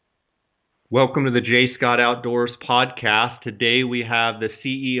Welcome to the J. Scott Outdoors podcast. Today we have the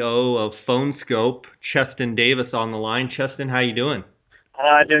CEO of PhoneScope, Cheston Davis, on the line. Cheston, how you doing?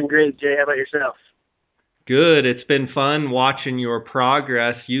 Doing great, Jay. How about yourself? Good. It's been fun watching your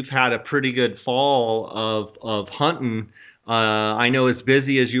progress. You've had a pretty good fall of hunting. I know as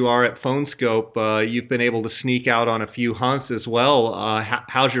busy as you are at PhoneScope, you've been able to sneak out on a few hunts as well.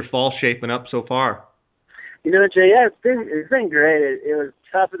 How's your fall shaping up so far? Jay, yeah, it's been great. It was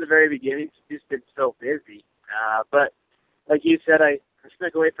tough at the very beginning. It's just been so busy. But like you said, I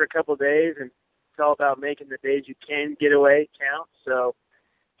snuck away for a couple of days, and it's all about making the days you can get away count. So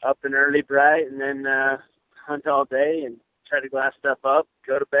up and early, bright, and then hunt all day and try to glass stuff up,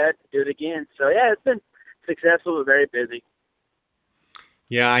 go to bed, do it again. So yeah, it's been successful but very busy.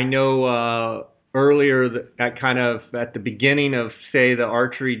 Yeah, I know earlier at kind of at the beginning of, say, the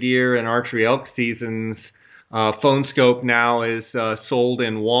archery deer and archery elk seasons, PhoneScope now is sold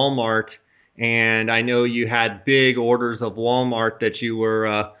in Walmart, and I know you had big orders of Walmart that you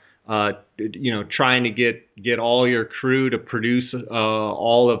were trying to get all your crew to produce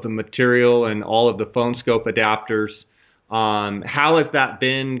all of the material and all of the PhoneScope adapters. How has that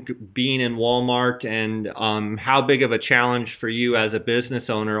been being in Walmart, and how big of a challenge for you as a business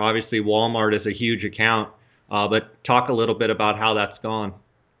owner? Obviously, Walmart is a huge account, but talk a little bit about how that's gone.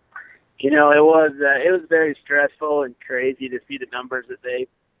 It was very stressful and crazy to see the numbers that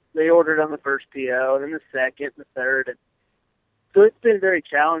they ordered on the first PO, and then the second, the third, and so it's been very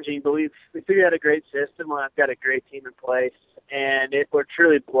challenging. But we figured out a great system. I've got a great team in place, and we're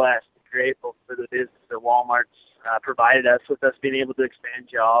truly blessed and grateful for the business that Walmart's provided us with us being able to expand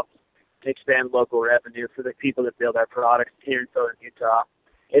jobs, expand local revenue for the people that build our products here in Southern Utah.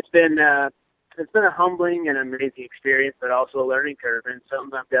 It's been it's been a humbling and amazing experience, but also a learning curve, and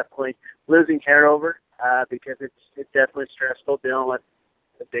something I'm definitely losing hair over because it's definitely stressful dealing with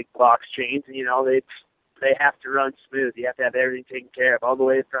the big box chains. And they have to run smooth. You have to have everything taken care of, all the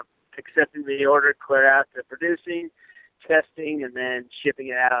way from accepting the order, clear out, to producing, testing, and then shipping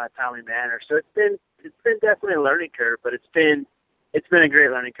it out in a timely manner. So it's been definitely a learning curve, but it's been a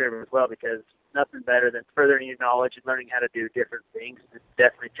great learning curve as well, because nothing better than furthering your knowledge and learning how to do different things. It's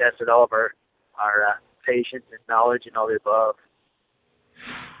definitely tested all of our patience and knowledge and all the above.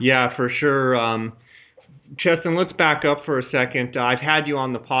 Yeah, for sure. Cheston, let's back up for a second. I've had you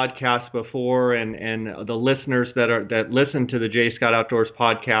on the podcast before, and the listeners that listen to the J. Scott Outdoors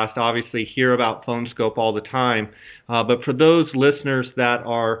podcast obviously hear about PhoneScope all the time. But for those listeners that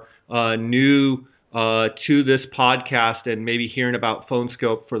are new to this podcast and maybe hearing about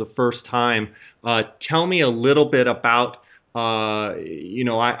PhoneScope for the first time, tell me a little bit about. I've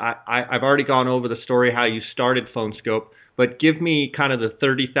already gone over the story how you started PhoneScope, but give me kind of the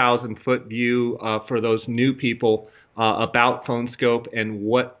 30,000 foot view for those new people about PhoneScope and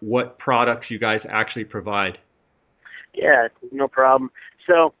what products you guys actually provide. Yeah, no problem.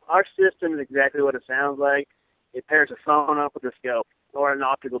 So our system is exactly what it sounds like. It pairs a phone up with a scope or an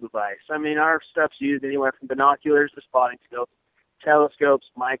optical device. I mean, our stuff's used anywhere from binoculars to spotting scopes, telescopes,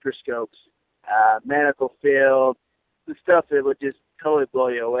 microscopes, medical field, the stuff that would just totally blow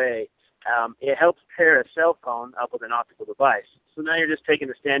you away. It helps pair a cell phone up with an optical device. So now you're just taking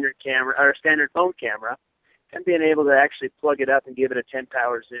a standard camera or a standard phone camera and being able to actually plug it up and give it a 10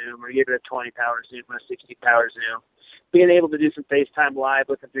 power zoom, or give it a 20 power zoom or a 60 power zoom. Being able to do some FaceTime live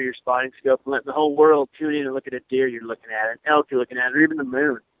looking through your spotting scope and letting the whole world tune in and look at a deer you're looking at, an elk you're looking at, or even the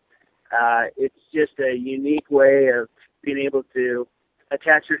moon. It's just a unique way of being able to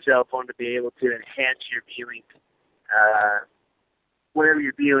attach your cell phone to be able to enhance your viewing whenever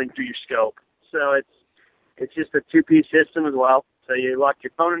you're viewing through your scope. So it's just a two-piece system as well. So you lock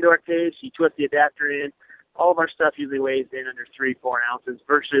your phone into our case, you twist the adapter in. All of our stuff usually weighs in under 3-4 ounces.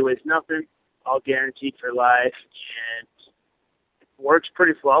 Virtually weighs nothing. All guaranteed for life, and it works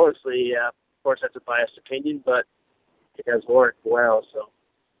pretty flawlessly. Of course, that's a biased opinion, but it does work well. So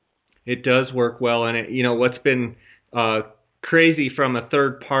It does work well, and what's been crazy from a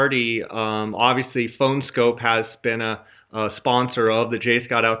third party. Obviously, PhoneScope has been a sponsor of the J.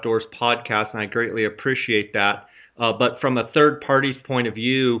 Scott Outdoors podcast, and I greatly appreciate that. But from a third party's point of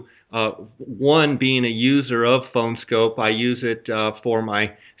view, one, being a user of PhoneScope, I use it for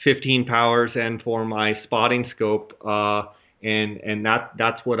my 15 powers and for my spotting scope, and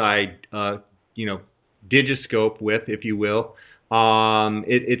that's what I digiscope with, if you will.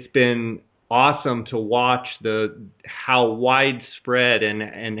 It's been awesome to watch how widespread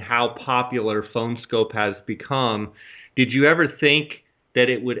and how popular PhoneScope has become. Did you ever think that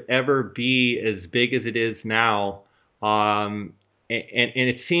it would ever be as big as it is now? And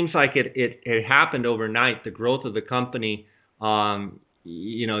it seems like it happened overnight. The growth of the company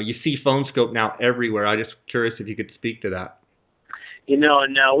you see phone scope now everywhere. I just curious if you could speak to that.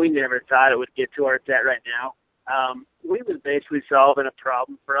 No, we never thought it would get to where it's at right now. We was basically solving a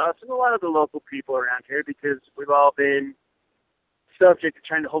problem for us and a lot of the local people around here because we've all been subject to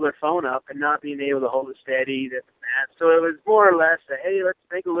trying to hold our phone up and not being able to hold it steady, this and that. So it was more or less a, hey, let's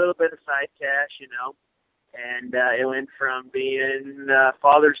make a little bit of side cash. And it went from being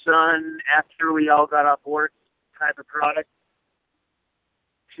father-son after we all got off work type of product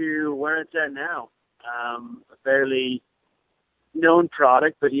to where it's at now. A fairly known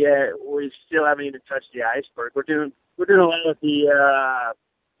product, but yeah, we still haven't even touched the iceberg. We're doing a lot with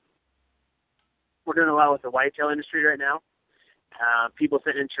the whitetail industry right now. People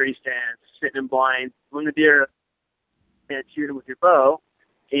sitting in tree stands, sitting in blinds, when the deer can't shoot them with your bow,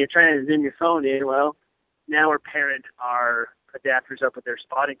 and you're trying to zoom your phone in. Well, now we're pairing our adapters up with their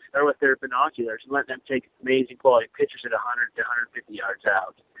spotting or with their binoculars and letting them take amazing quality pictures at 100 to 150 yards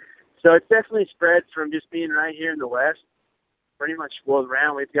out. So it's definitely spread from just being right here in the West, pretty much world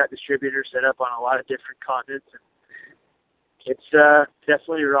round. We've got distributors set up on a lot of different continents. And it's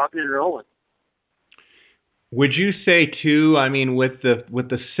definitely rocking and rolling. Would you say too? I mean, with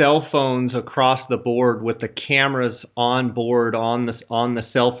the cell phones across the board, with the cameras on board on the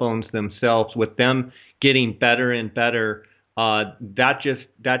cell phones themselves, with them getting better and better, that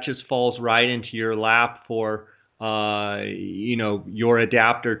just falls right into your lap for your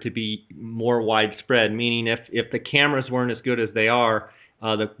adapter to be more widespread. Meaning, if the cameras weren't as good as they are,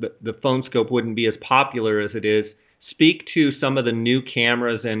 the phone scope wouldn't be as popular as it is. Speak to some of the new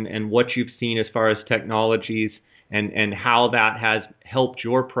cameras and what you've seen as far as technologies and how that has helped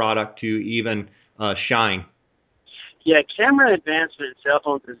your product to even shine. Yeah, camera advancement in cell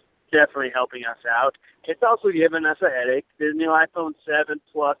phones is definitely helping us out. It's also given us a headache. The new iPhone 7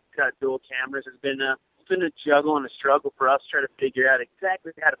 Plus got dual cameras. It's been a juggle and a struggle for us to try to figure out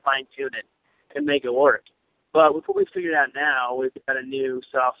exactly how to fine tune it and make it work. But with what we figured out now, we've got a new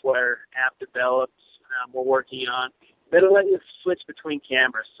software app developed. We're working on that'll let you switch between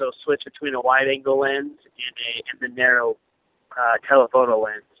cameras. So switch between a wide-angle lens and the narrow telephoto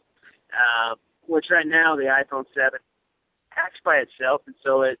lens, which right now the iPhone 7 acts by itself, and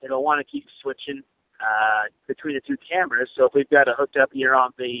so it'll want to keep switching between the two cameras. So if we've got it hooked up here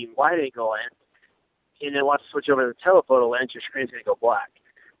on the wide-angle lens and it wants to switch over to the telephoto lens, your screen's going to go black.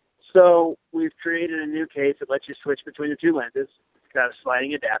 So we've created a new case that lets you switch between the two lenses. It's got a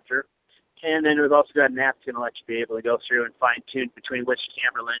sliding adapter. And then we've also got an app to let you be able to go through and fine-tune between which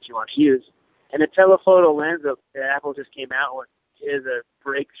camera lens you want to use. And the telephoto lens that Apple just came out with is a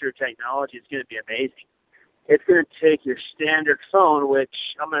breakthrough technology. It's going to be amazing. It's going to take your standard phone,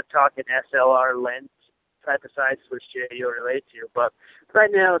 which I'm going to talk an SLR lens type of size, which you'll relate to. But right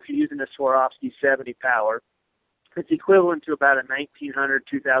now, if you're using a Swarovski 70 power, it's equivalent to about a 1900,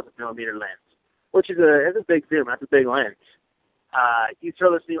 2000 millimeter lens, which is a big zoom. That's a big lens. You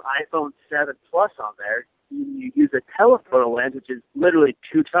throw this new iPhone 7 Plus on there, you use a telephoto lens, which is literally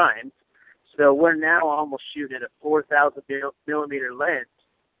 2 times. So we're now almost shooting at a 4,000 millimeter lens.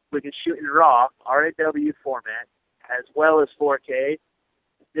 We can shoot in RAW, RAW format, as well as 4K.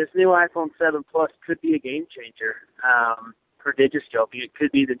 This new iPhone 7 Plus could be a game changer for digiscoping. It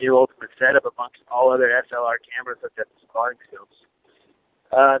could be the new ultimate setup amongst all other SLR cameras such as spotting scopes.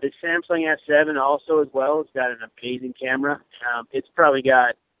 The Samsung S7 also as well has got an amazing camera. It's probably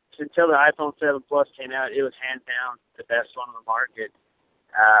got, until the iPhone 7 Plus came out, it was hands down the best one on the market.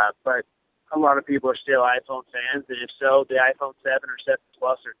 But a lot of people are still iPhone fans, and if so, the iPhone 7 or 7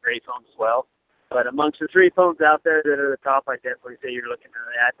 Plus are great phones as well. But amongst the 3 phones out there that are the top, I definitely say you're looking at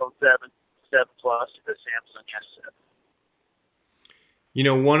the iPhone 7, 7 Plus, or the Samsung S7.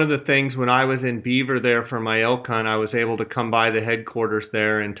 One of the things when I was in Beaver there for my elk hunt, I was able to come by the headquarters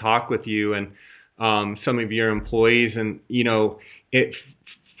there and talk with you and some of your employees. And, it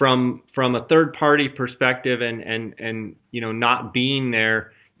from a third party perspective and not being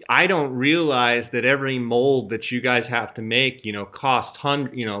there, I don't realize that every mold that you guys have to make, cost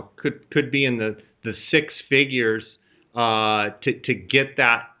could be in the 6 figures to get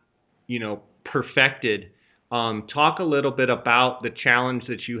that, perfected. Talk a little bit about the challenge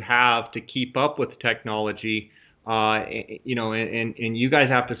that you have to keep up with technology, and you guys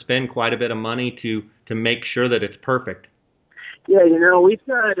have to spend quite a bit of money to make sure that it's perfect. Yeah, we've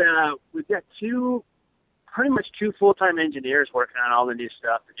got pretty much two full-time engineers working on all the new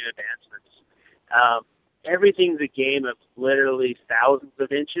stuff, the new advancements. Everything's a game of literally thousands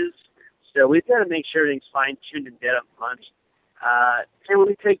of inches, so we've got to make sure everything's fine-tuned and dead on money. And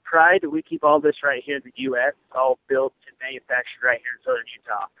we take pride that we keep all this right here in the U.S. It's all built and manufactured right here in southern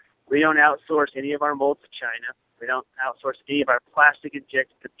Utah. We don't outsource any of our molds to China. We don't outsource any of our plastic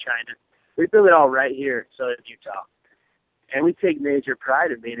injected to China. We build it all right here in Southern Utah. And we take major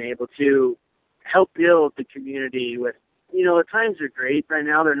pride in being able to help build the community with, the times are great right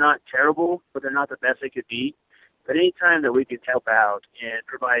now. They're not terrible, but they're not the best they could be. But any time that we can help out and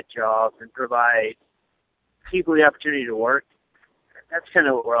provide jobs and provide people the opportunity to work, that's kind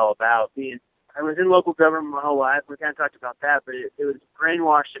of what we're all about. I was in local government my whole life. We kind of talked about that, but it was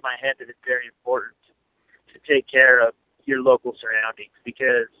brainwashed in my head that it's very important to take care of your local surroundings,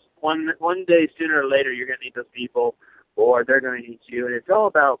 because one day, sooner or later, you're going to need those people, or they're going to need you, and it's all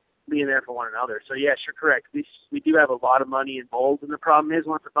about being there for one another. So yes, you're correct. We do have a lot of money in molds, and the problem is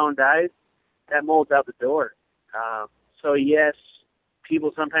once the phone dies, that mold's out the door. So yes,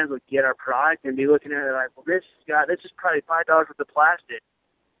 people sometimes will get our product and be looking at it like, well, this is probably $5 worth of plastic.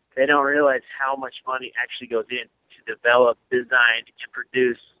 They don't realize how much money actually goes in to develop, design, and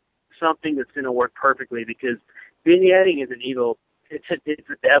produce something that's going to work perfectly, because vignetting is an evil. It's a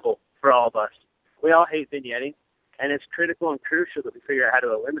devil for all of us. We all hate vignetting, and it's critical and crucial that we figure out how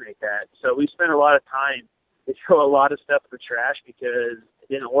to eliminate that. So we spent a lot of time to throw a lot of stuff in the trash because it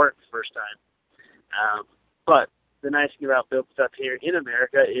didn't work the first time. But the nice thing about built stuff here in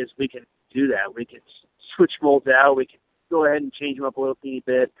America is we can do that. We can switch molds out. We can go ahead and change them up a little teeny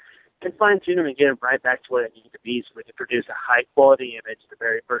bit and fine-tune them and get them right back to what it needs to be, so we can produce a high-quality image the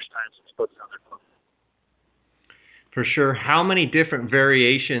very first time someone's puts it on their phone. For sure. How many different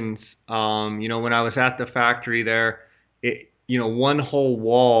variations, when I was at the factory there, one whole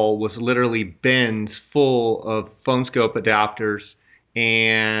wall was literally bins full of phone scope adapters,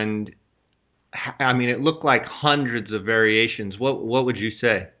 and it looked like hundreds of variations. What would you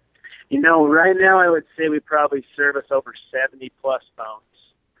say? Right now I would say we probably service over 70 plus phones.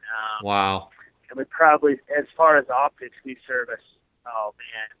 Wow. And we probably, as far as optics, we service,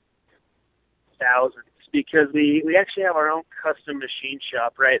 thousands, because we actually have our own custom machine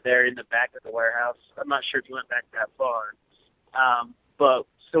shop right there in the back of the warehouse. I'm not sure if you went back that far.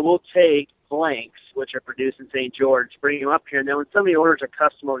 So we'll take blanks, which are produced in St. George, bring them up here, and then when somebody orders a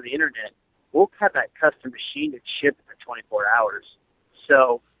custom over the internet, we'll have that custom machine and ship it in 24 hours.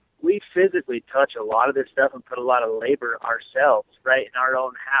 So we physically touch a lot of this stuff and put a lot of labor ourselves right in our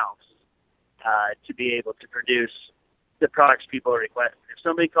own house to be able to produce the products people are requesting. If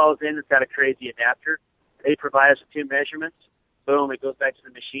somebody calls in that's got a crazy adapter, they provide us with 2 measurements. Boom, it goes back to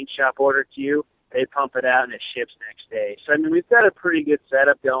the machine shop, order to you. They pump it out, and it ships next day. So, we've got a pretty good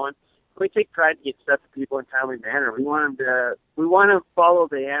setup going. We take pride to get stuff to people in a timely manner. We want to follow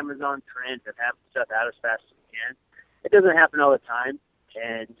the Amazon trend of having stuff out as fast as we can. It doesn't happen all the time,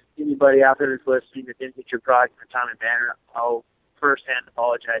 and anybody out there who's listening that didn't get your product in a timely manner, I'll firsthand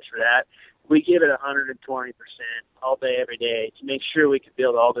apologize for that. We give it 120% all day, every day to make sure we can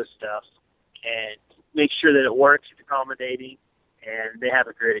build all this stuff and make sure that it works, it's accommodating, and they have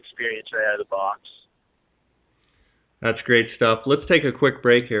a great experience right out of the box. That's great stuff. Let's take a quick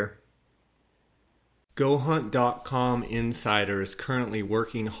break here. GoHunt.com Insider is currently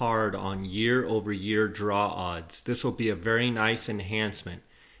working hard on year-over-year draw odds. This will be a very nice enhancement.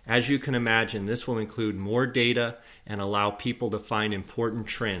 As you can imagine, this will include more data and allow people to find important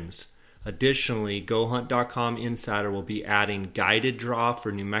trends. Additionally, GoHunt.com Insider will be adding guided draw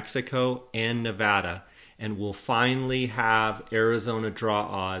for New Mexico and Nevada, and will finally have Arizona draw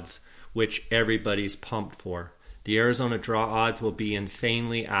odds, which everybody's pumped for. The Arizona draw odds will be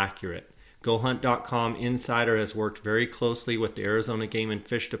insanely accurate. GoHunt.com Insider has worked very closely with the Arizona Game and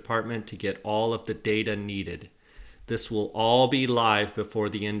Fish Department to get all of the data needed. This will all be live before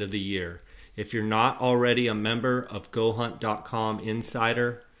the end of the year. If you're not already a member of GoHunt.com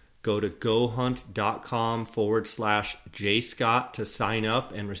Insider, go to GoHunt.com/JScott to sign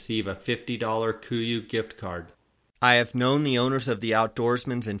up and receive a $50 KUIU gift card. I have known the owners of the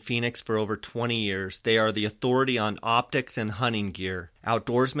Outdoorsmans in Phoenix for over 20 years. They are the authority on optics and hunting gear.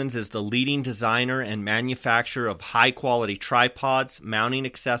 Outdoorsmans is the leading designer and manufacturer of high-quality tripods, mounting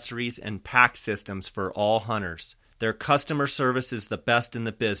accessories, and pack systems for all hunters. Their customer service is the best in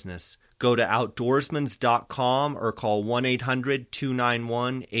the business. Go to outdoorsmans.com or call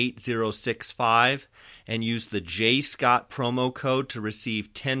 1-800-291-8065 and use the J. Scott promo code to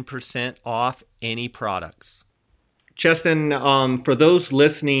receive 10% off any products. Cheston, for those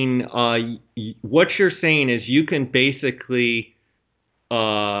listening, what you're saying is you can basically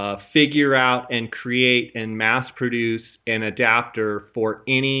figure out and create and mass produce an adapter for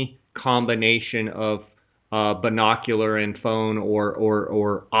any combination of binocular and phone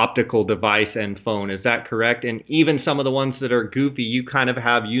or optical device and phone. Is that correct? And even some of the ones that are goofy, you kind of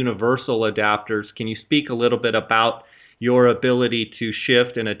have universal adapters. Can you speak a little bit about your ability to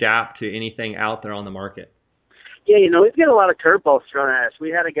shift and adapt to anything out there on the market? Yeah, we've got a lot of curveballs thrown at us. We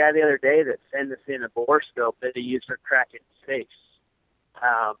had a guy the other day that sent us in a borescope that he used for cracking safes,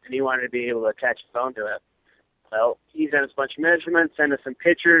 and he wanted to be able to attach a phone to it. Well, he sent us a bunch of measurements, sent us some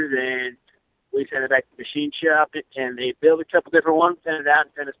pictures, and we sent it back to the machine shop, and they built a couple different ones, sent it out,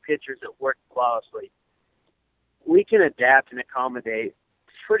 and sent us pictures that worked flawlessly. We can adapt and accommodate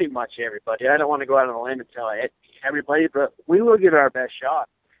pretty much everybody. I don't want to go out on a limb and tell everybody, but we will give it our best shot.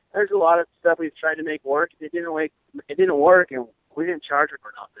 There's a lot of stuff we've tried to make work. It didn't work, and we didn't charge it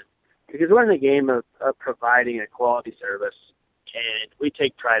for nothing. Because we're in the game of providing a quality service, and we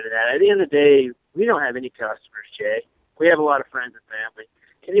take pride in that. At the end of the day, we don't have any customers, Jay. We have a lot of friends and family.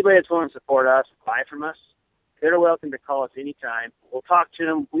 Anybody that's willing to support us, buy from us, they're welcome to call us anytime. We'll talk to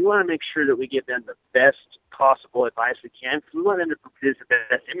them. We want to make sure that we give them the best possible advice we can, because we want them to produce the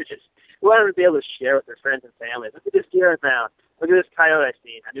best images. We want them to be able to share with their friends and family. Look at this deer I found. Look at this coyote I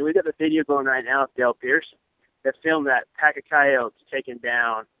seen. I mean, we got the video going right now of Dale Pearson that filmed that pack of coyotes taking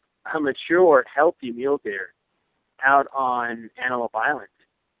down a mature, healthy mule deer out on Antelope Island.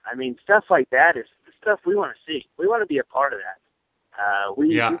 I mean, stuff like that is the stuff we want to see. We want to be a part of that.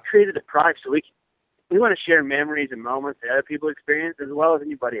 We created a product so we want to share memories and moments that other people experience as well as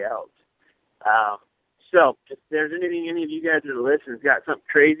anybody else. So if there's anything any of you guys that are listening has got something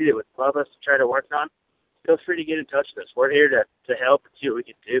crazy that would love us to try to work on, feel free to get in touch with us. We're here to help and see what we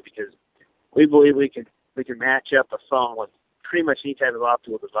can do, because we believe we can match up a phone with pretty much any type of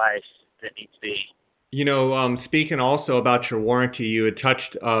optical device that needs to be. Speaking also about your warranty, you had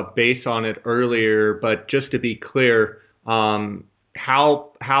touched base on it earlier, but just to be clear,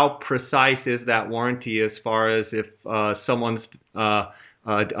 how precise is that warranty as far as if someone's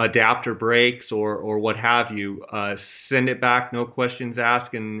adapter breaks or what have you, send it back, no questions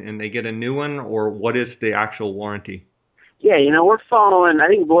asked, and they get a new one, or what is the actual warranty? Yeah, we're following, I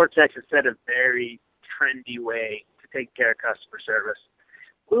think Vortex has set a very trendy way to take care of customer service.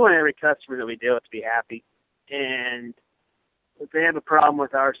 We want every customer that we deal with to be happy, and if they have a problem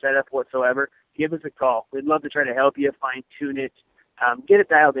with our setup whatsoever, give us a call. We'd love to try to help you fine-tune it, get it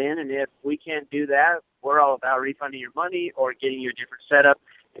dialed in, and if we can't do that, we're all about refunding your money or getting you a different setup.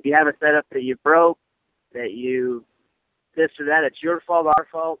 If you have a setup that you broke, that you this or that, it's your fault, our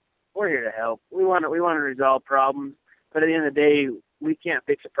fault, we're here to help. We want to resolve problems, but at the end of the day, we can't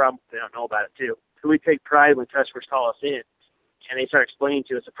fix a problem if they don't know about it too. So we take pride when customers call us in and they start explaining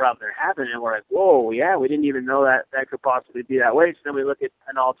to us the problem they're having, and we're like, whoa, yeah, we didn't even know that could possibly be that way. So then we look at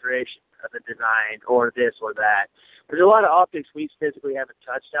an alteration of the design or this or that. There's a lot of optics we physically haven't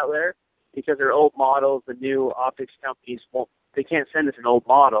touched out there because they're old models. The new optics companies they can't send us an old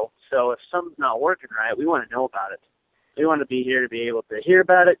model. So if something's not working right, we want to know about it. We want to be here to be able to hear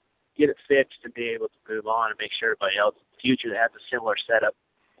about it, get it fixed, and be able to move on and make sure everybody else in the future that has a similar setup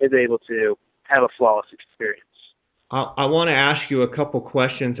is able to have a flawless experience. I want to ask you a couple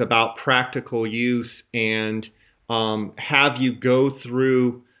questions about practical use and have you go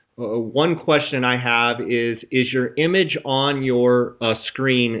through. One question I have is your image on your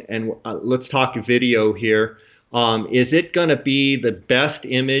screen, and let's talk video here. Is it going to be the best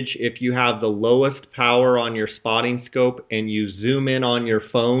image if you have the lowest power on your spotting scope and you zoom in on your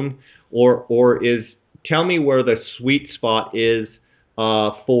phone, or tell me where the sweet spot is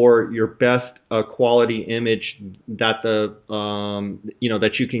for your best quality image that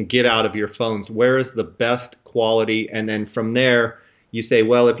that you can get out of your phones? Where is the best quality? And then from there, you say,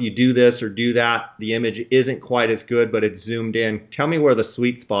 well, if you do this or do that, the image isn't quite as good, but it's zoomed in. Tell me where the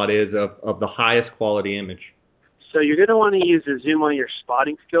sweet spot is of the highest quality image. So you're going to want to use the zoom on your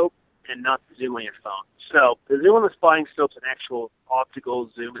spotting scope and not the zoom on your phone. So the zoom on the spotting scope is an actual optical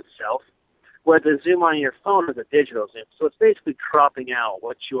zoom itself, where the zoom on your phone is a digital zoom. So it's basically cropping out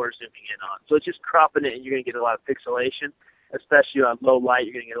what you're zooming in on. So it's just cropping it, and you're going to get a lot of pixelation, especially on low light.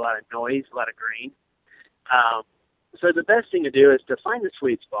 You're going to get a lot of noise, a lot of grain. So the best thing to do is to find the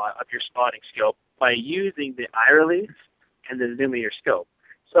sweet spot of your spotting scope by using the eye relief and the zoom of your scope.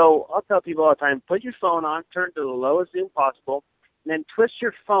 So I'll tell people all the time, put your phone on, turn to the lowest zoom possible, and then twist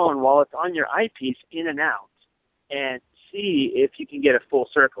your phone while it's on your eyepiece in and out, and see if you can get a full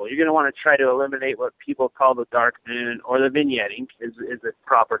circle. You're going to want to try to eliminate what people call the dark moon, or the vignetting is the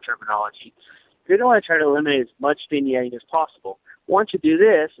proper terminology. You're going to want to try to eliminate as much vignetting as possible. Once you do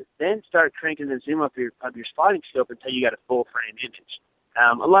this, then start cranking the zoom up of your spotting scope until you got a full frame image.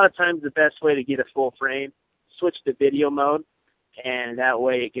 A lot of times the best way to get a full frame, switch to video mode, and that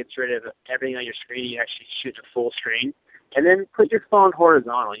way it gets rid of everything on your screen. You actually shoot a full screen. And then put your phone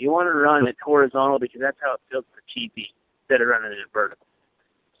horizontal. You want to run it horizontal because that's how it feels for TV instead of running it vertical.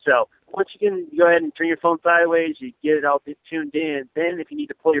 So once you can go ahead and turn your phone sideways, you get it all tuned in. Then if you need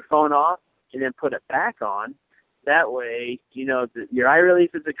to pull your phone off and then put it back on, That way, you know that your eye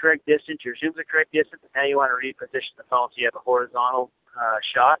relief is the correct distance, your zoom's the correct distance, and now you want to reposition the phone so you have a horizontal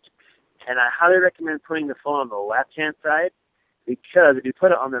shot. And I highly recommend putting the phone on the left-hand side, because if you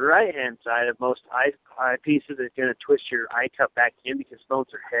put it on the right-hand side of most eyepieces, it's going to twist your eye cup back in because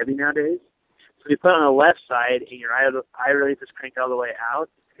phones are heavy nowadays. So if you put it on the left side and your eye relief is cranked all the way out,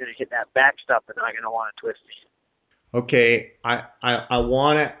 it's going to hit that backstop and not going to want to twist it. Okay, I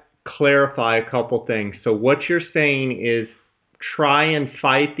want to clarify a couple things. So what you're saying is try and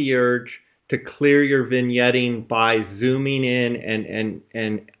fight the urge to clear your vignetting by zooming in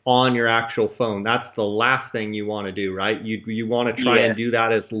and on your actual phone. That's the last thing you want to do, right? You want to try and do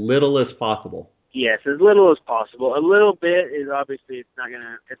that as little as possible. Yes, as little as possible. A little bit is obviously it's not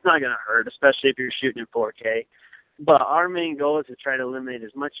gonna hurt, especially if you're shooting in 4K. But our main goal is to try to eliminate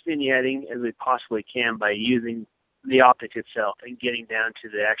as much vignetting as we possibly can by using the optic itself and getting down to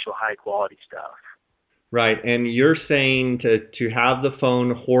the actual high quality stuff. Right, and you're saying to have the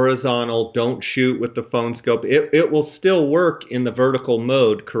phone horizontal, don't shoot with the phone scope. It will still work in the vertical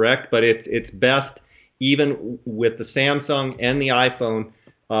mode, correct? But it's best, even with the Samsung and the iPhone,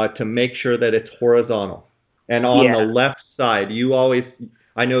 to make sure that it's horizontal. And on the left side,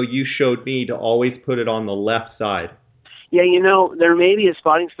 I know you showed me to always put it on the left side. Yeah, you know, there may be a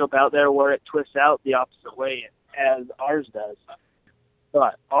spotting scope out there where it twists out the opposite way as ours does.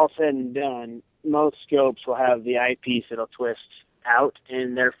 But all said and done, most scopes will have the eyepiece that'll twist out,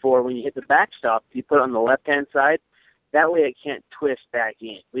 and therefore when you hit the backstop, you put it on the left-hand side. That way it can't twist back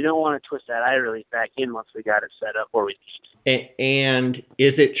in. We don't want to twist that eye relief back in once we got it set up where we need. And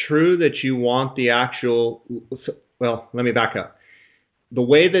is it true that you want the actual, well, let me back up. The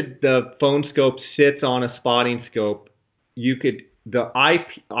way that the phone scope sits on a spotting scope, the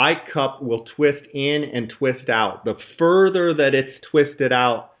eye cup will twist in and twist out. The further that it's twisted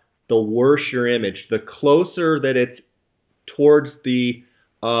out, the worse your image. The closer that it's towards the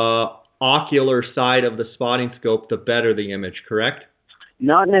ocular side of the spotting scope, the better the image, correct?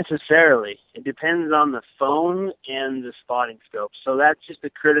 Not necessarily. It depends on the phone and the spotting scope. So that's just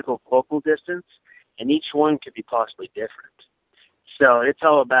the critical focal distance, and each one could be possibly different. So it's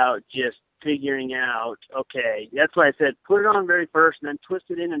all about just figuring out, okay, that's why I said put it on very first and then twist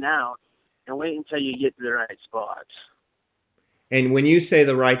it in and out and wait until you get to the right spot. And when you say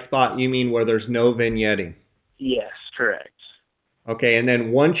the right spot, you mean where there's no vignetting? Yes, correct. Okay, and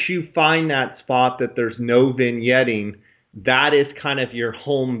then once you find that spot that there's no vignetting, that is kind of your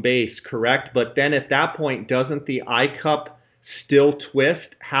home base, correct? But then at that point, doesn't the eye cup still twist?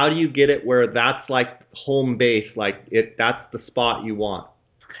 How do you get it where that's like home base, that's the spot you want?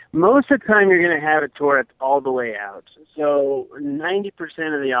 Most of the time you're going to have it to where it's all the way out. So 90%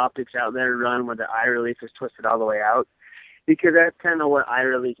 of the optics out there run where the eye relief is twisted all the way out, because that's kind of what eye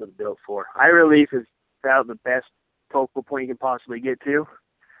relief is built for. Eye relief is about the best focal point you can possibly get to.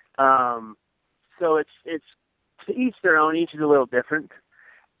 So it's to each their own. Each is a little different.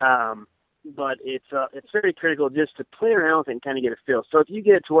 But it's very critical just to play around with it and kind of get a feel. So if you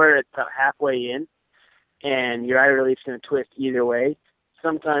get it to where it's about halfway in and your eye relief's going to twist either way,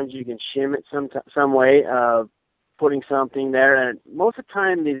 sometimes you can shim it some way of putting something there. And most of the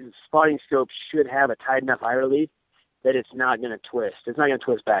time, these spotting scopes should have a tight enough eye relief that it's not going to twist. It's not going to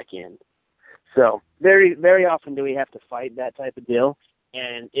twist back in. So very, very often do we have to fight that type of deal.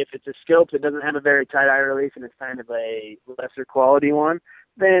 And if it's a scope that doesn't have a very tight eye relief and it's kind of a lesser quality one,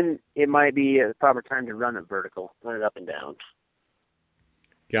 then it might be a proper time to run it vertical, run it up and down.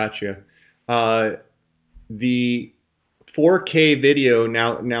 Gotcha. The 4K video,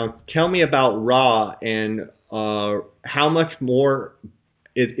 now tell me about RAW and how much more,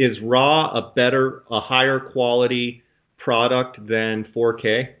 is RAW a higher quality product than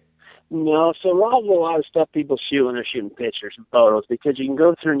 4K? No, so RAW is a lot of stuff people shoot when they're shooting pictures and photos, because you can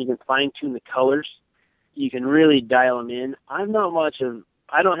go through and you can fine-tune the colors. You can really dial them in. I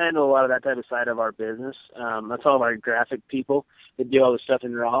don't handle a lot of that type of side of our business. That's all of our graphic people that do all the stuff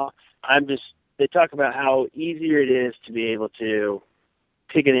in RAW. They talk about how easier it is to be able to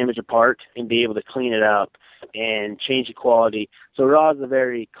pick an image apart and be able to clean it up and change the quality. So RAW is a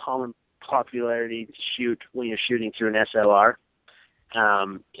very common popularity to shoot when you're shooting through an SLR.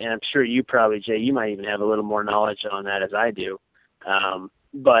 And I'm sure you probably, Jay, you might even have a little more knowledge on that as I do.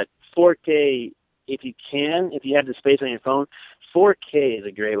 But 4K, if you have the space on your phone, 4K is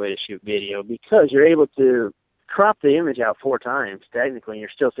a great way to shoot video because you're able to crop the image out 4 times, technically, and you're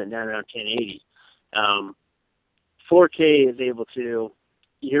still sitting down around 1080. 4K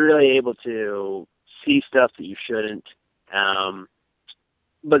you're really able to see stuff that you shouldn't.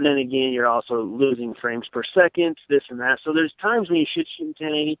 But then again, you're also losing frames per second, this and that. So there's times when you should shoot in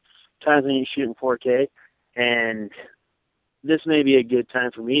 1080, times when you shoot in 4K. And this may be a good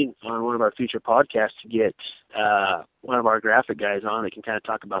time for me on one of our future podcasts to get one of our graphic guys on that can kind of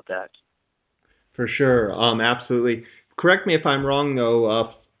talk about that. For sure. Absolutely. Correct me if I'm wrong,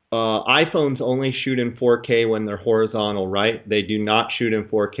 though. iPhones only shoot in 4K when they're horizontal, right? They do not shoot in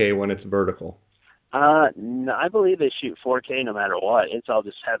 4K when it's vertical. No, I believe they shoot 4K no matter what. It's all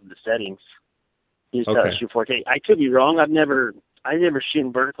just having the settings. You just Okay. shoot 4K. I could be wrong. I never shoot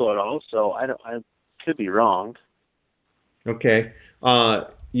in vertical at all, so I could be wrong. Okay.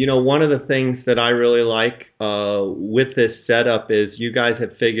 One of the things that I really like with this setup is you guys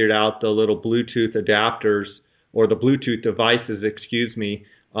have figured out the little Bluetooth adapters, or the Bluetooth devices, excuse me,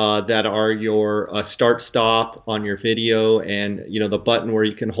 that are your start-stop on your video, and the button where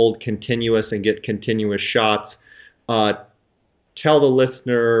you can hold continuous and get continuous shots. Tell the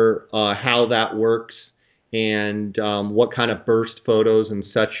listener how that works, and what kind of burst photos and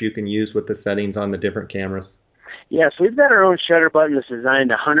such you can use with the settings on the different cameras. Yeah, so we've got our own shutter button that's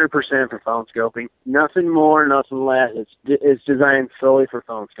designed 100% for phone scoping. Nothing more, nothing less. It's designed solely for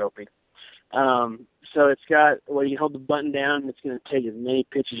phone scoping. So it's got where you hold the button down, and it's going to take as many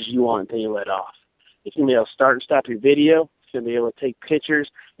pictures as you want until you let off. It's going to be able to start and stop your video. It's going to be able to take pictures.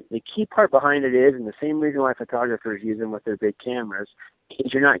 The key part behind it is, and the same reason why photographers use them with their big cameras,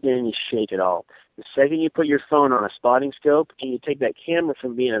 is you're not getting any shake at all. The second you put your phone on a spotting scope and you take that camera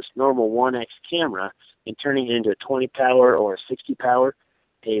from being a normal 1x camera and turning it into a 20 power or a 60 power,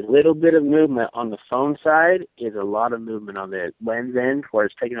 a little bit of movement on the phone side is a lot of movement on the lens end, where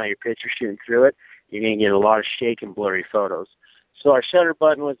it's taking all your pictures, shooting through it. You're going to get a lot of shake and blurry photos. So our shutter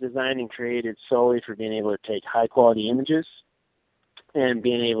button was designed and created solely for being able to take high quality images and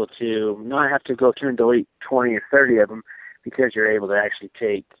being able to not have to go through and delete 20 or 30 of them, because you're able to actually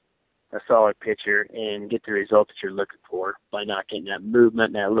take a solid picture and get the result that you're looking for by not getting that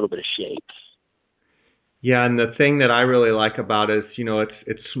movement and that little bit of shake. Yeah, and the thing that I really like about it is,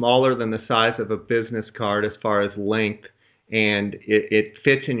 it's smaller than the size of a business card as far as length, and it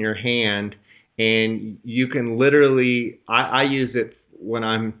fits in your hand, and you can literally, I use it when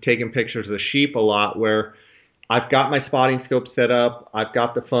I'm taking pictures of sheep a lot, where I've got my spotting scope set up, I've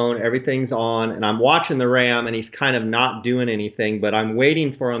got the phone, everything's on, and I'm watching the ram, and he's kind of not doing anything, but I'm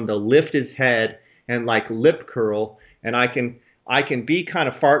waiting for him to lift his head and like lip curl, and I can be kind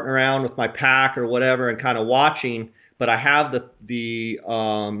of farting around with my pack or whatever and kind of watching, but I have the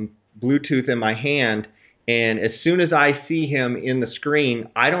Bluetooth in my hand, and as soon as I see him in the screen,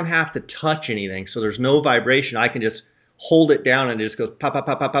 I don't have to touch anything, so there's no vibration. I can just hold it down, and it just goes pop, pop,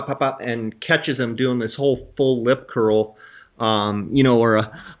 pop, pop, pop, pop, pop, and catches him doing this whole full lip curl, or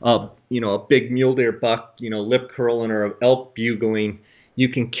a big mule deer buck, lip curling, or an elk bugling. You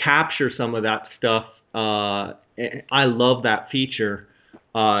can capture some of that stuff. I love that feature.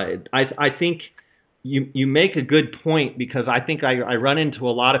 I think you make a good point, because I think I run into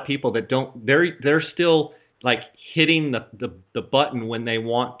a lot of people that don't. They're still like hitting the button when they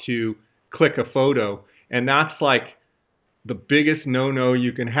want to click a photo, and that's like the biggest no-no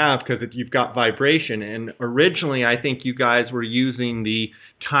you can have, because you've got vibration. And originally, I think you guys were using the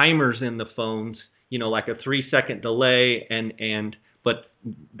timers in the phones, like a 3-second delay, but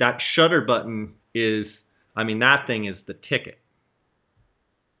that shutter button is, that thing is the ticket.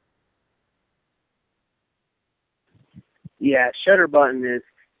 Yeah, shutter button is,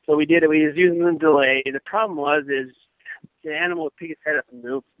 so we did it. We was using the delay. The problem is the animal would pick its head up and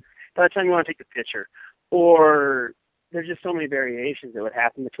move by the time you want to take the picture, or there's just so many variations that would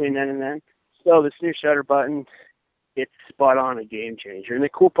happen between then and then. So this new shutter button, it's spot on, a game changer. And the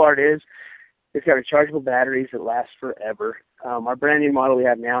cool part is it's got rechargeable batteries that last forever. Our brand new model we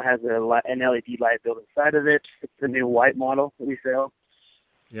have now has an LED light built inside of it. It's the new white model that we sell.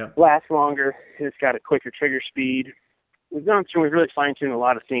 Yeah. Lasts longer. It's got a quicker trigger speed. We've really fine-tuned a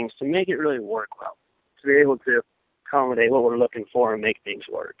lot of things to make it really work well, to be able to accommodate what we're looking for and make things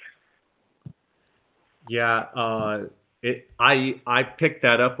work. Yeah, I picked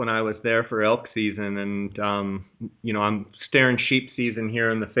that up when I was there for elk season, and I'm staring sheep season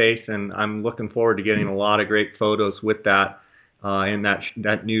here in the face, and I'm looking forward to getting a lot of great photos with that, and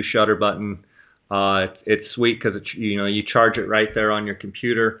that new shutter button. It's sweet because you charge it right there on your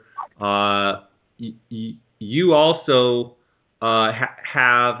computer. You also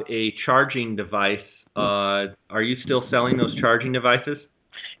have a charging device. Are you still selling those charging devices?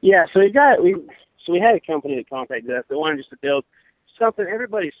 Yeah, so we had a company that contacted us that wanted us to build something.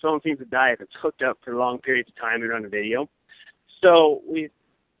 Everybody's phone seems to die if it's hooked up for long periods of time and run a video. So we've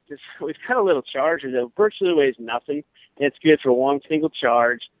got a little charger that virtually weighs nothing. It's good for one single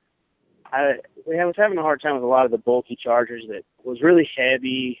charge. I was having a hard time with a lot of the bulky chargers that was really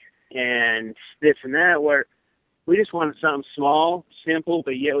heavy, and this and that, where we just wanted something small, simple,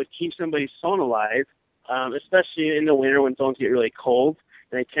 but yet would keep somebody's phone alive, especially in the winter when phones get really cold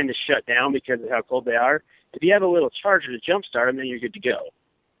and they tend to shut down because of how cold they are. If you have a little charger to jumpstart them, then you're good to go.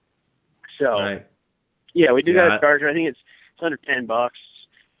 So, right. Yeah, we do got a charger. I think it's under $10.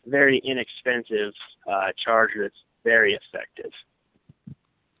 Very inexpensive charger. It's very effective.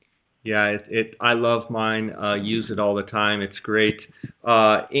 Yeah, I love mine. Use it all the time. It's great.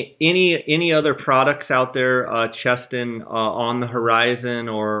 Any other products out there, Cheston, on the horizon,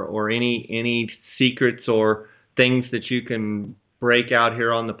 or any secrets or things that you can break out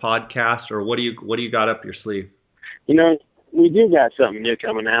here on the podcast, or what do you got up your sleeve? You know, we do got something new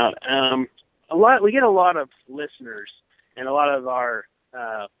coming out. We get a lot of listeners and a lot of our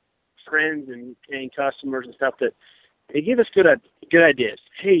friends and customers and stuff that they give us good ideas.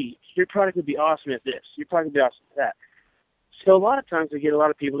 Hey, your product would be awesome at this. Your product would be awesome at that. So a lot of times we get a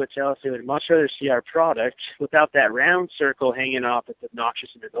lot of people that tell us they would much rather see our product without that round circle hanging off that's obnoxious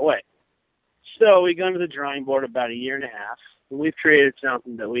and in the way. So we go to the drawing board about a year and a half, and we've created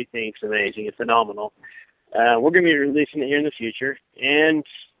something that we think is amazing. It's phenomenal. We're going to be releasing it here in the future, and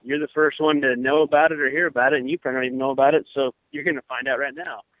you're the first one to know about it or hear about it, and you probably don't even know about it, so you're going to find out right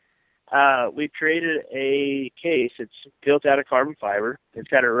now. We've created a case. It's built out of carbon fiber. It's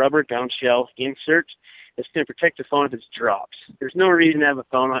got a rubber gum shell insert. It's going to protect the phone if it drops. There's no reason to have a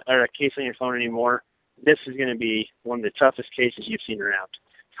phone or a case on your phone anymore. This is going to be one of the toughest cases you've seen around.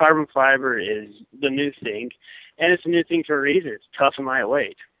 Carbon fiber is the new thing, and it's a new thing for a reason. It's tough and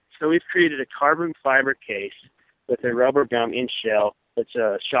lightweight. So we've created a carbon fiber case with a rubber gum in shell. It's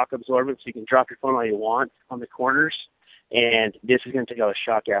a shock absorbent, so you can drop your phone all you want on the corners, and this is going to take all the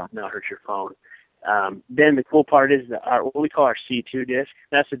shock out and not hurt your phone. Then the cool part is what we call our C2 disc.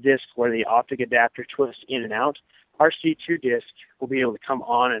 That's a disc where the optic adapter twists in and out. Our C2 disc will be able to come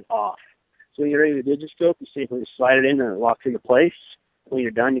on and off. So when you're ready to digiscope, you simply slide it in and it locks into place. When you're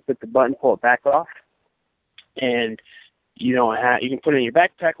done, you click the button, pull it back off, and you can put it in your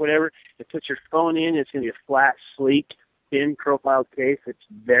backpack, whatever. You put your phone in. It's going to be a flat, sleek, thin profile case. It's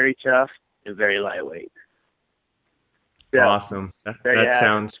very tough and very lightweight. So, awesome. That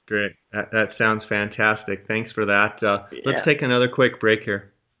sounds great. That sounds fantastic. Thanks for that. Let's take another quick break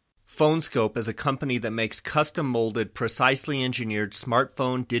here. PhoneScope is a company that makes custom-molded, precisely engineered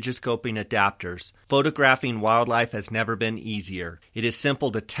smartphone digiscoping adapters. Photographing wildlife has never been easier. It is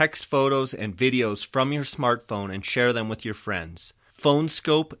simple to text photos and videos from your smartphone and share them with your friends.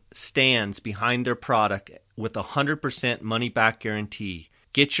 PhoneScope stands behind their product with a 100% money-back guarantee.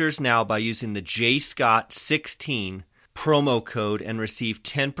 Get yours now by using the JScott16 promo code and receive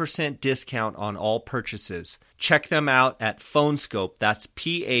 10% discount on all purchases. Check them out at PhoneScope. That's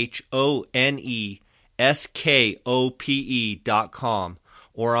PhoneSkope.com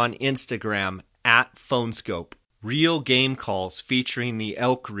or on Instagram at PhoneScope. Real game calls featuring the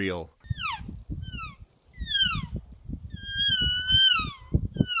elk reel.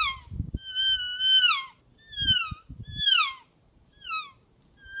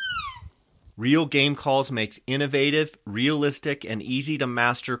 Real Game Calls makes innovative, realistic, and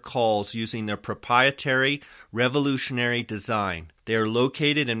easy-to-master calls using their proprietary, revolutionary design. They are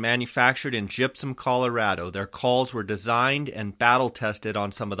located and manufactured in Gypsum, Colorado. Their calls were designed and battle-tested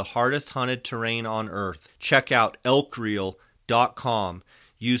on some of the hardest hunted terrain on Earth. Check out elkreel.com.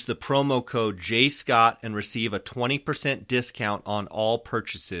 Use the promo code JScott and receive a 20% discount on all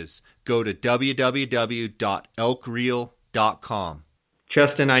purchases. Go to www.elkreel.com.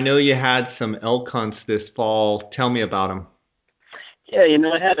 Cheston, I know you had some elk hunts this fall. Tell me about them. Yeah,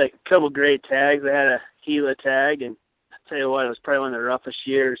 I had a couple great tags. I had a Gila tag, and I'll tell you what, it was probably one of the roughest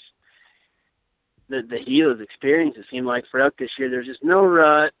years the Gila's experience, it seemed like, for elk this year. There's just no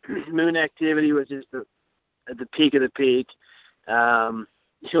rut. Moon activity was just at the peak of the peak.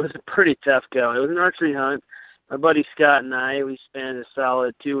 It was a pretty tough go. It was an archery hunt. My buddy Scott and I, we spent a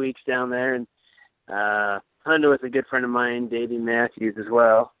solid 2 weeks down there, and hunted with a good friend of mine, Davey Matthews, as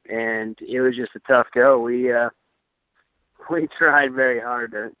well, and it was just a tough go. We tried very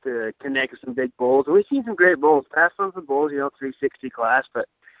hard to connect with some big bulls. We've seen some great bulls, passed on some bulls, 360 class, but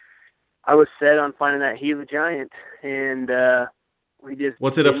I was set on finding that Gila giant, and we just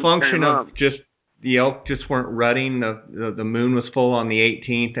was it a function of just the elk just weren't rutting? The moon was full on the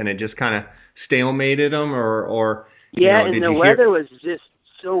 18th, and it just kind of stalemated them, or and the weather was just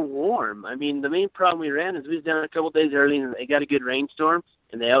so warm. I mean, the main problem we ran is we was down a couple days early and they got a good rainstorm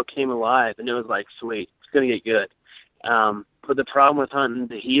and the elk came alive and it was like, sweet, it's going to get good. But the problem with hunting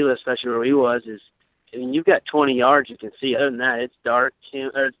the Gila, especially where we was, is you've got 20 yards you can see. Other than that, it's dark,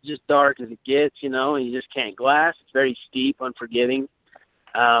 or it's just dark as it gets, and you just can't glass. It's very steep, unforgiving.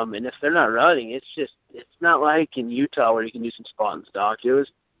 And if they're not running, it's not like in Utah where you can do some spot and stock. It was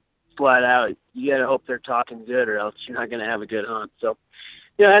flat out. You got to hope they're talking good, or else you're not going to have a good hunt. So,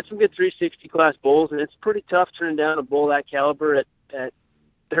 I had some good 360 class bulls, and it's pretty tough turning down a bull that caliber at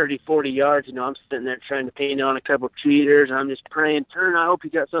 30, 40 yards. I'm sitting there trying to paint on a couple of cheaters. I'm just praying, turn, I hope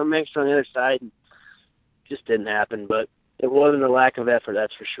you got something extra on the other side. And it just didn't happen, but it wasn't a lack of effort,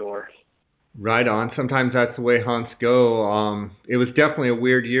 that's for sure. Right on. Sometimes that's the way hunts go. It was definitely a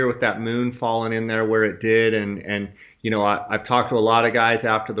weird year with that moon falling in there where it did, and I've talked to a lot of guys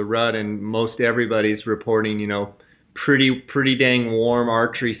after the rut, and most everybody's reporting pretty dang warm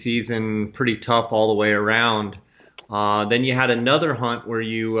archery season, pretty tough all the way around. Then you had another hunt where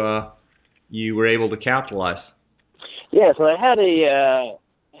you were able to capitalize. Yeah, so I had a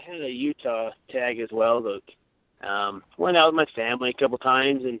Utah tag as well. Look, went out with my family a couple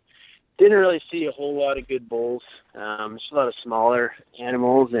times and didn't really see a whole lot of good bulls. Just a lot of smaller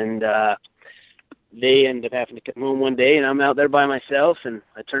animals, and they ended up having to come home one day, and I'm out there by myself, and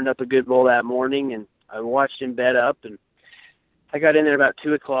I turned up a good bull that morning, and I watched him bed up, and I got in there about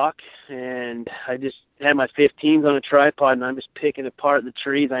 2 o'clock, and I just had my 15s on a tripod, and I'm just picking apart the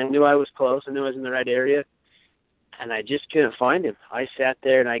trees. I knew I was close. I knew I was in the right area, and I just couldn't find him. I sat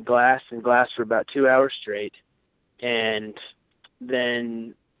there, and I glassed for about 2 hours straight, and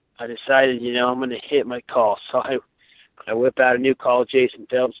then I decided, I'm going to hit my call. So I whip out a new call Jason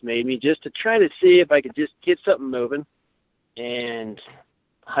Phelps made me just to try to see if I could just get something moving. And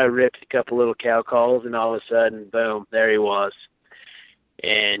I ripped a couple little cow calls, and all of a sudden, boom, there he was.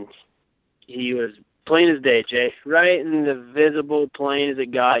 And he was plain as day, Jay. Right in the visible, plain as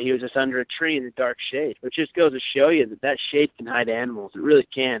it got. He was just under a tree in the dark shade, which just goes to show you that shade can hide animals. It really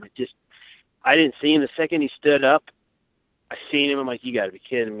can. I didn't see him the second he stood up. I seen him. I'm like, you got to be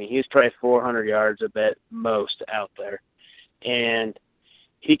kidding me. He was probably 400 yards, I bet, most out there. And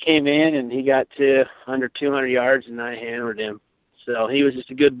he came in, and he got to under 200 yards, and I hammered him. So he was just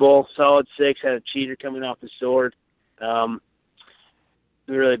a good bull, solid 6, had a cheater coming off the sword. A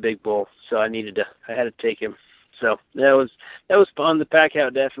really big bull, so I had to take him. So that was fun. The pack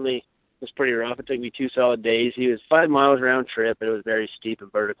out definitely was pretty rough. It took me 2 solid days. He was 5 miles round trip, but it was very steep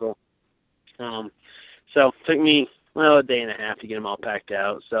and vertical. So it took me a day and a half to get them all packed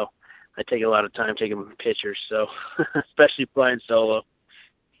out. So I take a lot of time taking pictures, so especially flying solo.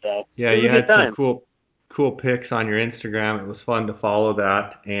 So yeah, you had some cool pics on your Instagram. It was fun to follow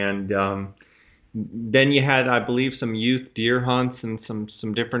that. And then you had, I believe, some youth deer hunts and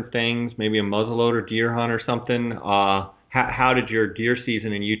some different things, maybe a muzzleloader deer hunt or something. How did your deer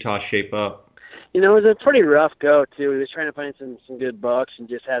season in Utah shape up? It was a pretty rough go, too. He was trying to find some good bucks and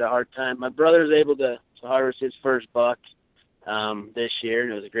just had a hard time. My brother was able to harvest his first buck this year,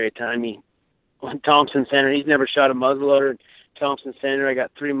 and it was a great time. He went Thompson Center. He's never shot a muzzleloader. Thompson Center, I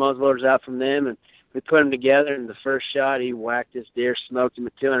got 3 muzzleloaders out from them, and we put them together, and the first shot, he whacked this deer, smoked him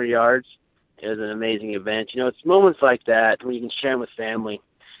at 200 yards. It was an amazing event. It's moments like that when you can share them with family.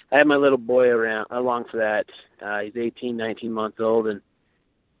 I had my little boy along for that. He's 18, 19 months old, and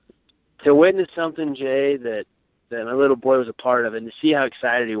to witness something, Jay, that my little boy was a part of, and to see how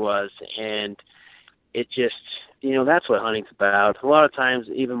excited he was, and it just, that's what hunting's about. A lot of times,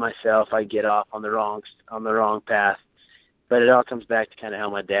 even myself, I get off on the wrong path, but it all comes back to kind of how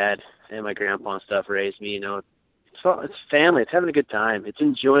my dad and my grandpa and stuff raised me. It's family. It's having a good time. It's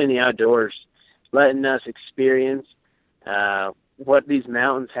enjoying the outdoors, letting us experience what these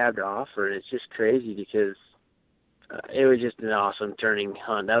mountains have to offer. It's just crazy because it was just an awesome turning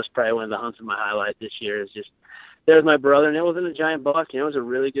hunt. That was probably one of the hunts of my highlight this year. There was my brother, and it wasn't a giant buck. It was a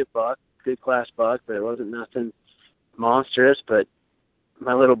really good buck, good class buck, but it wasn't nothing monstrous. But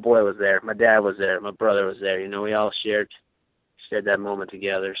my little boy was there. My dad was there. My brother was there. We all shared that moment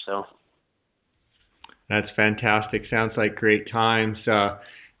together. So that's fantastic. Sounds like great times.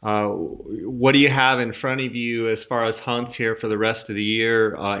 What do you have in front of you as far as hunts here for the rest of the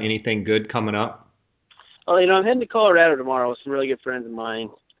year? Anything good coming up? Well, I'm heading to Colorado tomorrow with some really good friends of mine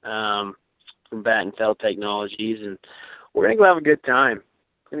from Bat and Fell Technologies, and we're going to go have a good time.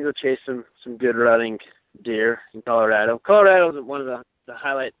 We're going to go chase some good rutting deer in Colorado. Colorado is one of the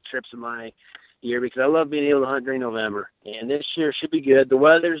highlight trips of my year because I love being able to hunt during November, and this year should be good. The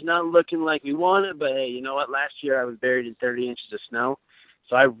weather's not looking like we want it, but hey, you know what? Last year I was buried in 30 inches of snow,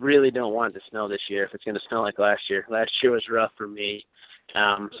 so I really don't want it to snow this year if it's going to snow like last year. Last year was rough for me. So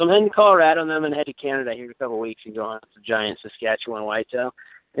I'm heading to Colorado, and then I'm going to head to Canada here in a couple of weeks and go on some giant Saskatchewan whitetail.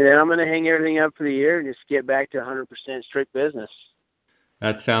 And then I'm going to hang everything up for the year and just get back to 100% strict business.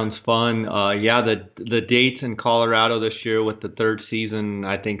 That sounds fun. Yeah, the dates in Colorado this year with the third season,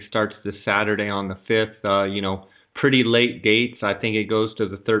 I think, starts this Saturday on the 5th. pretty late dates. I think it goes to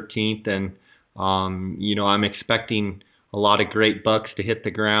the 13th, and I'm expecting a lot of great bucks to hit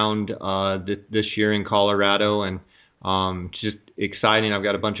the ground this year in Colorado, and just exciting. I've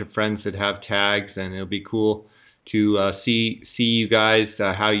got a bunch of friends that have tags, and it'll be cool to see you guys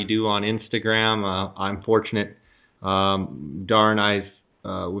how you do on Instagram. I'm fortunate. Dar and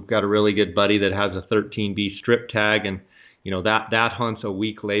we've got a really good buddy that has a 13B strip tag, and that hunts a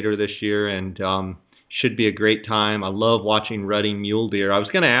week later this year, and should be a great time. I love watching rutting mule deer. I was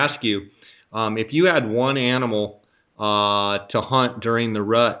going to ask you, if you had one animal to hunt during the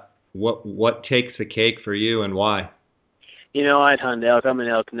rut, what takes the cake for you, and why? I'd hunt elk. I'm an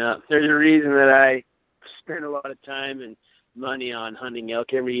elk nut. There's a reason that I spend a lot of time and money on hunting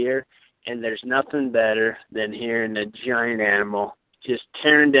elk every year, and there's nothing better than hearing a giant animal just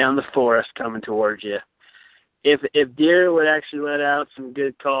tearing down the forest coming towards you. If deer would actually let out some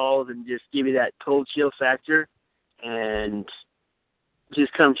good calls and just give you that cold chill factor and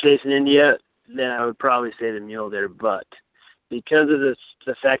just come chasing into you, then I would probably say the mule deer. But because of the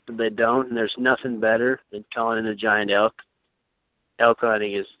fact that they don't, and there's nothing better than calling in a giant elk, elk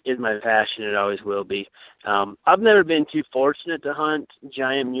hunting is my passion. It always will be. I've never been too fortunate to hunt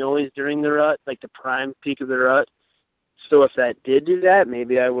giant muleys during the rut, like the prime peak of the rut. So if that did do that,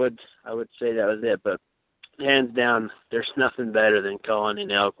 maybe I would say that was it. But hands down, there's nothing better than calling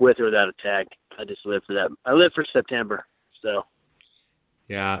an elk with or without a tag. I just live for that. I live for September. So.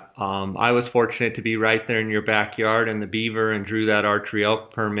 Yeah, I was fortunate to be right there in your backyard in the Beaver, and drew that archery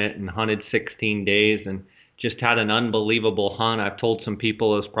elk permit and hunted 16 days and just had an unbelievable hunt. I've told some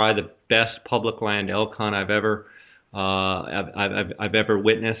people it was probably the best public land elk hunt I've ever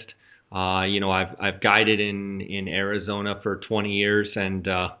witnessed. I've guided in Arizona for 20 years, and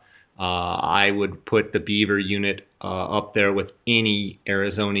I would put the Beaver unit up there with any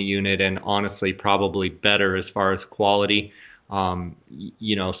Arizona unit, and honestly probably better as far as quality. So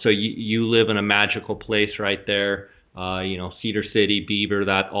you live in a magical place right there. Cedar City, Beaver,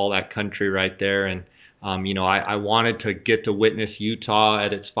 all that country right there, and I wanted to get to witness Utah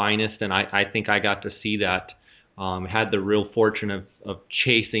at its finest, and I think I got to see that. Had the real fortune of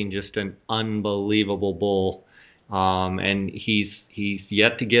chasing just an unbelievable bull, and he's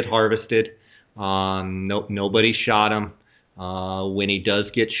yet to get harvested. Nobody shot him. When he does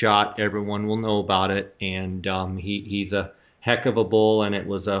get shot, everyone will know about it, and he's a heck of a bull, and it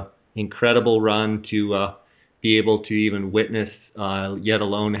was a incredible run to be able to even witness, yet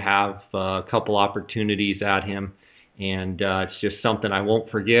alone have a couple opportunities at him. And it's just something I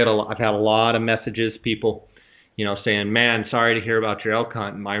won't forget. I've had a lot of messages, people, saying, "Man, sorry to hear about your elk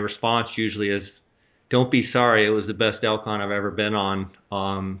hunt." And my response usually is, "Don't be sorry. It was the best elk hunt I've ever been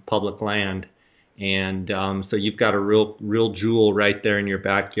on public land." And so you've got a real jewel right there in your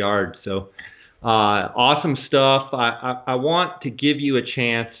backyard. So awesome stuff. I want to give you a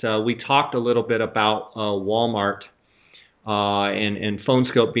chance. We talked a little bit about Walmart and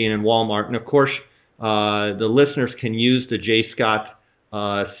PhoneScope being in Walmart. And of course, the listeners can use the JScott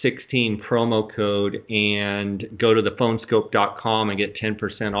 16 promo code and go to thephonescope.com and get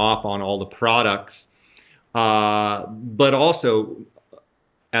 10% off on all the products. But also,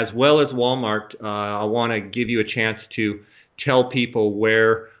 as well as Walmart, I want to give you a chance to tell people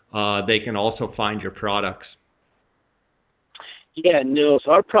where they can also find your products. Yeah, no,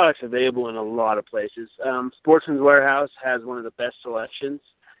 so our product's available in a lot of places. Sportsman's Warehouse has one of the best selections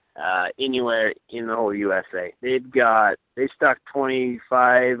anywhere in the whole USA. They stock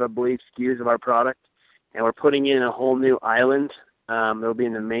 25, I believe, SKUs of our product, and we're putting in a whole new island. It'll be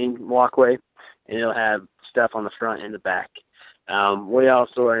in the main walkway, and it'll have stuff on the front and the back. We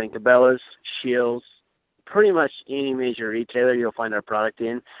also are in Cabela's, Scheels, pretty much any major retailer you'll find our product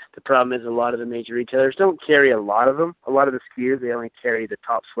in. The problem is a lot of the major retailers don't carry a lot of them. A lot of the SKUs, they only carry the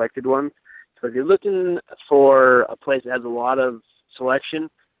top selected ones. So if you're looking for a place that has a lot of selection,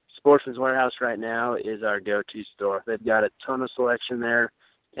 Sportsman's Warehouse right now is our go-to store. They've got a ton of selection there,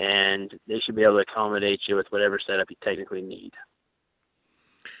 and they should be able to accommodate you with whatever setup you technically need.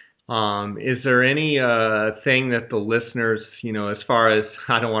 Is there any thing that the listeners, as far as,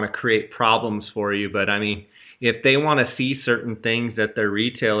 I don't want to create problems for you, but I mean, if they want to see certain things at their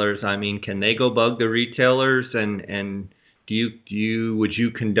retailers, I mean, can they go bug the retailers, and would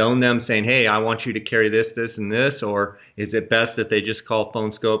you condone them saying, "Hey, I want you to carry this, this, and this," or is it best that they just call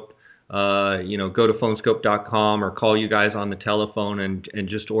PhoneScope, go to phonescope.com or call you guys on the telephone and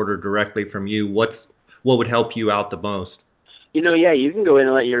just order directly from you? What would help you out the most? Yeah, you can go in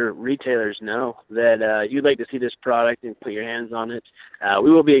and let your retailers know that you'd like to see this product and put your hands on it.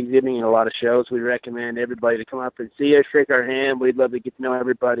 We will be exhibiting in a lot of shows. We recommend everybody to come up and see us, shake our hand. We'd love to get to know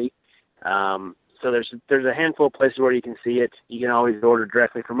everybody. So there's a handful of places where you can see it. You can always order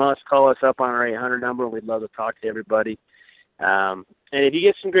directly from us. Call us up on our 800 number. We'd love to talk to everybody. And if you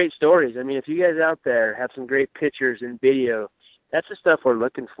get some great stories, I mean, if you guys out there have some great pictures and video, that's the stuff we're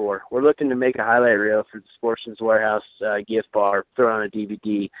looking for. We're looking to make a highlight reel for the Sportsman's Warehouse gift bar, throw on a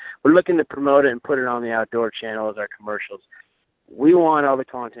DVD. We're looking to promote it and put it on the Outdoor Channel as our commercials. We want all the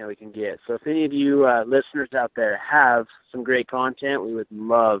content we can get. So if any of you listeners out there have some great content, we would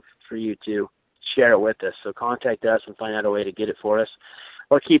love for you to share it with us. So contact us and find out a way to get it for us.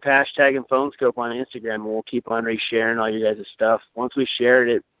 Or keep hashtagging PhoneScope on Instagram, and we'll keep on resharing all you guys' stuff. Once we share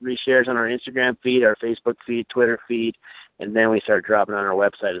it, it reshares on our Instagram feed, our Facebook feed, Twitter feed, and then we start dropping on our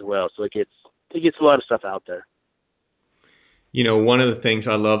website as well. So it gets a lot of stuff out there. You know, one of the things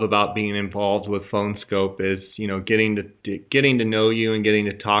I love about being involved with PhoneScope is, you know, getting to know you and getting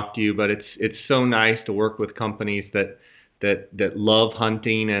to talk to you. But it's so nice to work with companies that love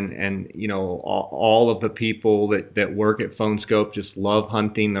hunting, and you know, all of the people that work at PhoneScope just love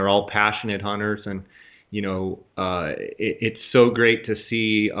hunting. They're all passionate hunters, and you know, it's so great to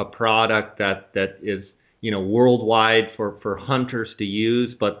see a product that is, you know, worldwide for hunters to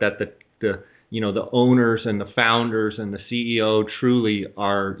use, but that the you know, the owners and the founders and the CEO truly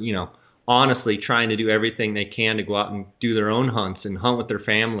are, you know, honestly trying to do everything they can to go out and do their own hunts and hunt with their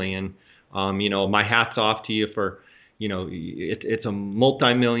family. And, you know, my hat's off to you for, you know, it's a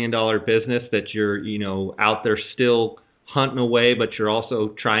multi-million-dollar business that you're, you know, out there still hunting away, but you're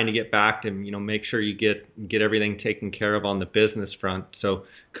also trying to get back and, you know, make sure you get everything taken care of on the business front. So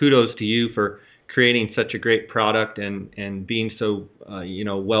kudos to you for creating such a great product and being so you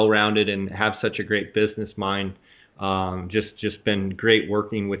know, well-rounded and have such a great business mind. Just been great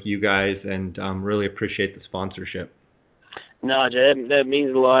working with you guys, and really appreciate the sponsorship. No, Jay, that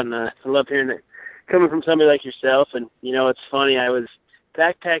means a lot, and I love hearing it coming from somebody like yourself. And you know, it's funny, I was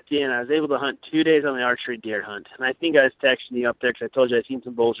backpacked in. I was able to hunt 2 days on the archery deer hunt, and I think I was texting you up there because I told you I'd seen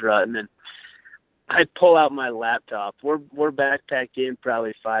some bulls rut, and then I pull out my laptop. We're backpacked in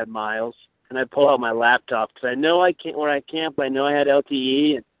probably 5 miles. And I pull out my laptop because I know I can't, where I camp, I know I had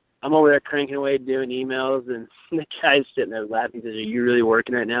LTE, and I'm over there cranking away doing emails, and the guy's sitting there laughing. He says, "Are you really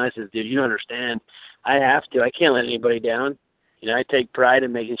working right now?" I says, "Dude, you don't understand. I have to. I can't let anybody down. You know, I take pride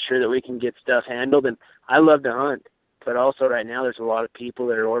in making sure that we can get stuff handled, and I love to hunt. But also right now there's a lot of people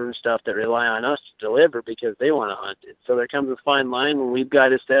that are ordering stuff that rely on us to deliver because they want to hunt it. So there comes a fine line when we've got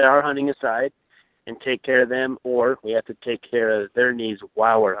to set our hunting aside and take care of them, or we have to take care of their needs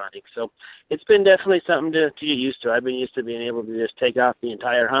while we're hunting. So it's been definitely something to get used to. I've been used to being able to just take off the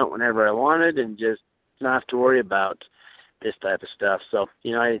entire hunt whenever I wanted and just not have to worry about this type of stuff. So,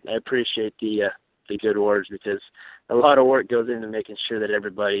 you know, I appreciate the good words, because a lot of work goes into making sure that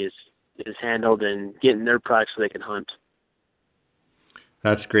everybody is handled and getting their products so they can hunt.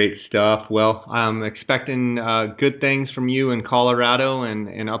 That's great stuff. Well, I'm expecting good things from you in Colorado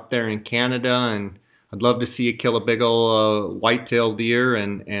and up there in Canada, and I'd love to see you kill a big old whitetail deer,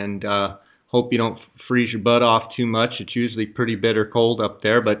 and hope you don't freeze your butt off too much. It's usually pretty bitter cold up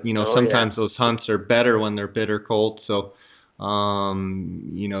there, but you know, sometimes those hunts are better when they're bitter cold. So,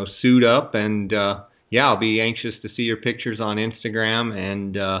 you know, suit up, and yeah, I'll be anxious to see your pictures on Instagram,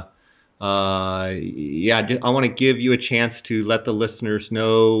 and yeah, I want to give you a chance to let the listeners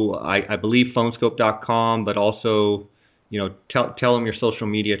know, I believe phonescope.com, but also, you know, tell them your social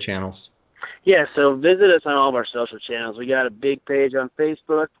media channels. Yeah, so visit us on all of our social channels. We got a big page on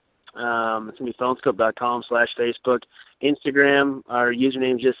Facebook. It's going to be phonescope.com/Facebook. Instagram, our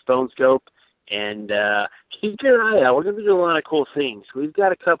username is just PhoneScope. And keep your eye out. We're going to do a lot of cool things. We've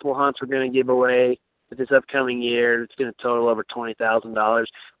got a couple hunts we're going to give away this upcoming year. It's going to total over $20,000.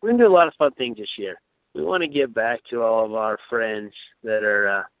 We're going to do a lot of fun things this year. We want to give back to all of our friends that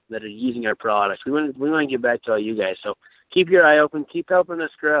are using our products. We want to give back to all you guys. So keep your eye open. Keep helping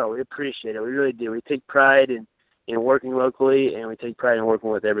us grow. We appreciate it. We really do. We take pride in working locally, and we take pride in working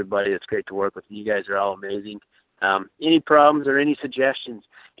with everybody. It's great to work with. You guys are all amazing. Any problems or any suggestions,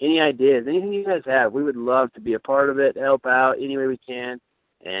 any ideas, anything you guys have, we would love to be a part of it, help out any way we can,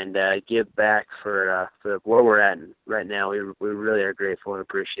 and give back for where we're at right now. We really are grateful and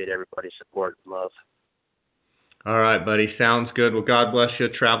appreciate everybody's support and love. All right, buddy. Sounds good. Well, God bless you.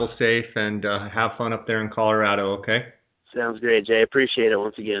 Travel safe, and have fun up there in Colorado, okay? Sounds great, Jay. Appreciate it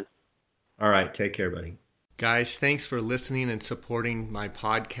once again. All right. Take care, buddy. Guys, thanks for listening and supporting my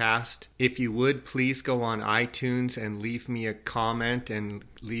podcast. If you would, please go on iTunes and leave me a comment and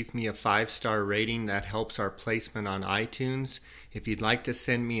leave me a 5-star rating. That helps our placement on iTunes. If you'd like to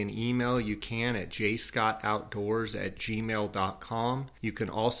send me an email, you can at jscottoutdoors@gmail.com. You can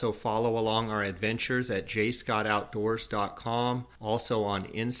also follow along our adventures at jscottoutdoors.com, also on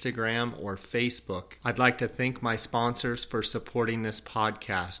Instagram or Facebook. I'd like to thank my sponsors for supporting this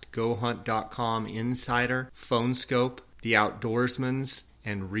podcast: GoHunt.com Insider, PhoneScope, The Outdoorsmans,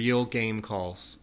 and Real Game Calls.